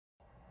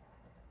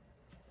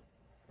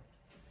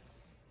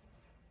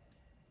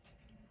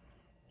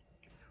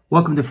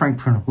Welcome to Frank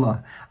Bruno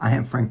Law. I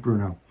am Frank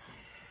Bruno.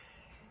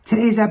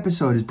 Today's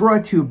episode is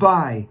brought to you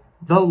by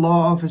the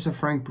Law Office of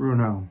Frank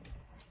Bruno.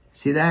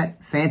 See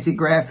that? Fancy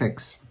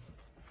graphics.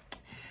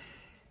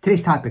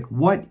 Today's topic,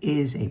 what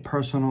is a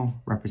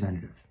personal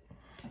representative?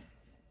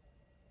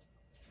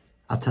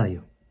 I'll tell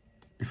you.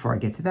 Before I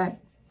get to that,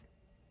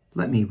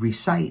 let me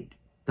recite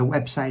the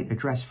website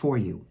address for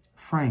you,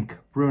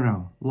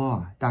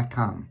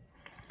 frankbrunolaw.com.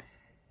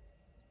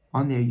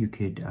 On there you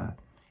could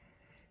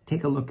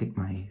take a look at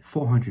my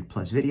 400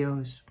 plus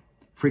videos,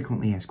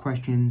 frequently asked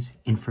questions,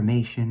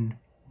 information.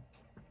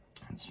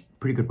 It's a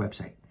pretty good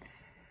website.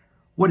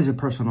 What is a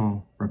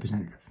personal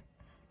representative?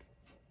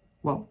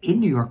 Well, in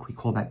New York, we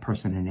call that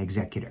person an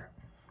executor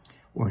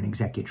or an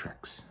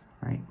executrix,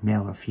 right?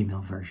 Male or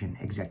female version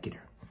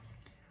executor.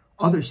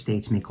 Other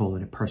states may call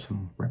it a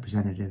personal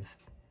representative,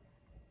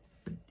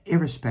 but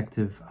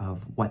irrespective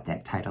of what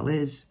that title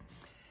is,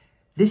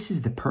 this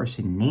is the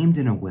person named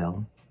in a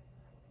will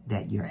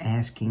that you're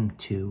asking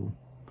to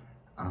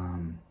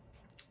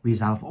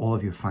resolve all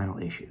of your final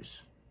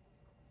issues.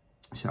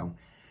 So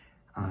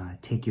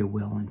take your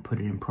will and put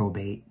it in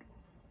probate,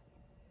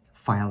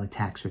 file a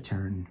tax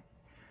return,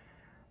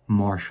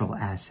 marshal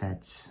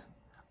assets,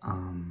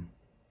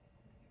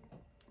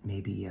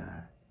 maybe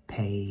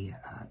pay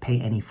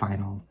any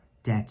final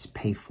debts,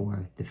 pay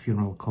for the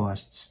funeral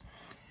costs,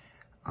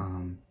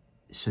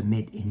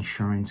 submit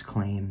insurance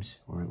claims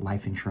or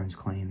life insurance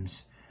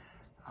claims.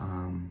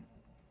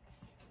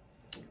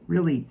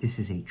 Really, this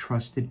is a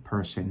trusted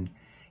person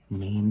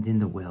named in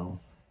the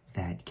will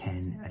that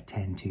can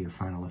attend to your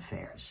final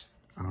affairs.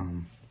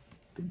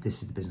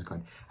 This is the business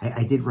card.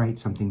 I did write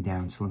something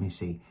down, so let me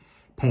see.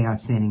 Pay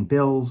outstanding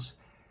bills,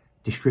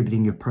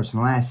 distributing your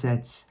personal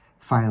assets,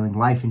 filing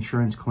life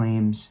insurance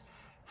claims,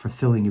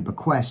 fulfilling your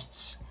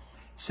bequests,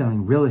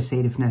 selling real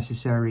estate if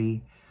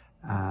necessary,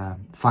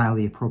 file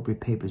the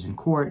appropriate papers in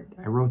court.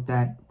 I wrote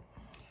that.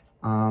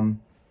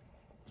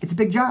 It's a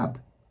big job.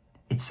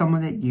 It's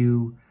someone that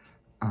you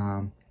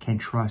can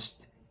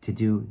trust to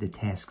do the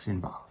tasks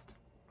involved.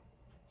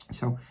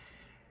 So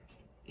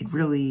it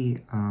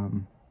really,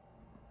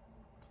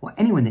 well,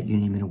 anyone that you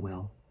name in a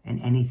will and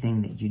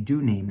anything that you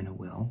do name in a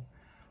will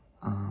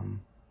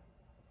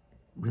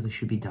really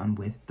should be done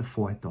with the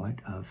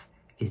forethought of,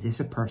 is this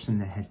a person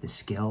that has the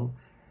skill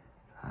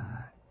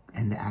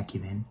and the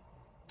acumen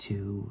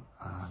to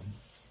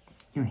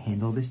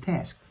handle this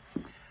task?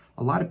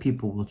 A lot of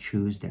people will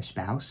choose their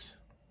spouse.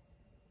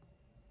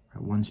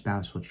 One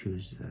spouse will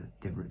choose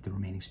the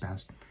remaining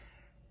spouse.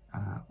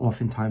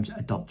 Oftentimes,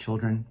 adult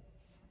children.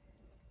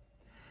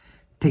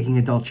 Picking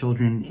adult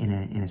children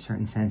in a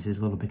certain sense is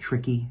a little bit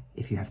tricky.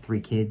 If you have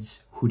 3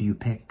 kids, who do you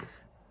pick?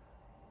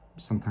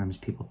 Sometimes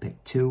people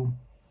pick 2.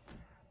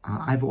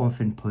 I've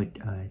often put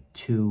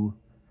 2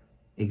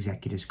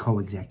 executors,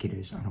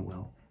 co-executors on a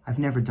will. I've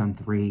never done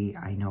 3.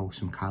 I know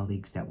some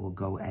colleagues that will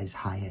go as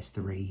high as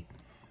 3.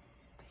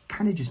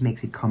 Kind of just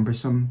makes it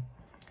cumbersome.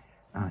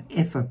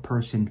 If a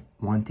person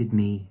wanted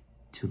me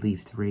to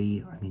leave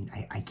 3, I mean,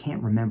 I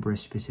can't remember a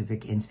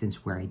specific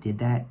instance where I did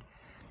that.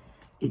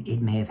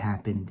 It may have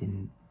happened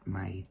in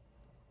my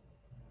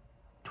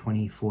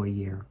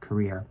 24-year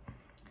career.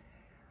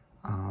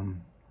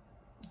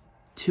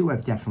 2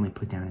 I've definitely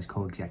put down as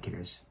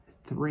co-executors.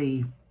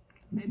 3,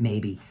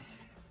 maybe.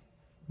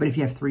 But if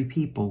you have 3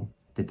 people,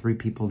 the 3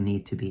 people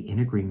need to be in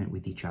agreement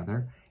with each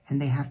other,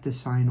 and they have to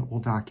sign all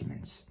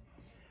documents.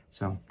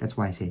 So that's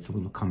why I say it's a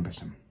little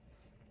cumbersome.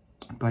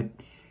 But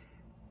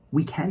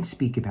we can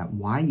speak about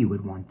why you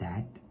would want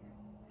that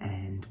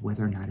and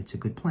whether or not it's a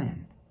good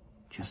plan,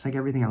 just like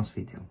everything else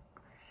we do.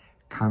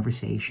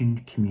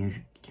 Conversation,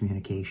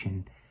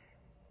 communication,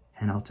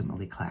 and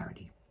ultimately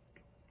clarity.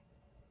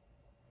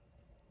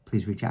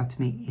 Please reach out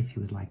to me if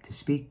you would like to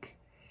speak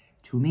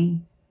to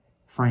me,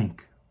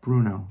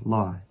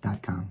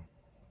 frankbrunolaw.com.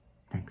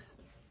 Thanks.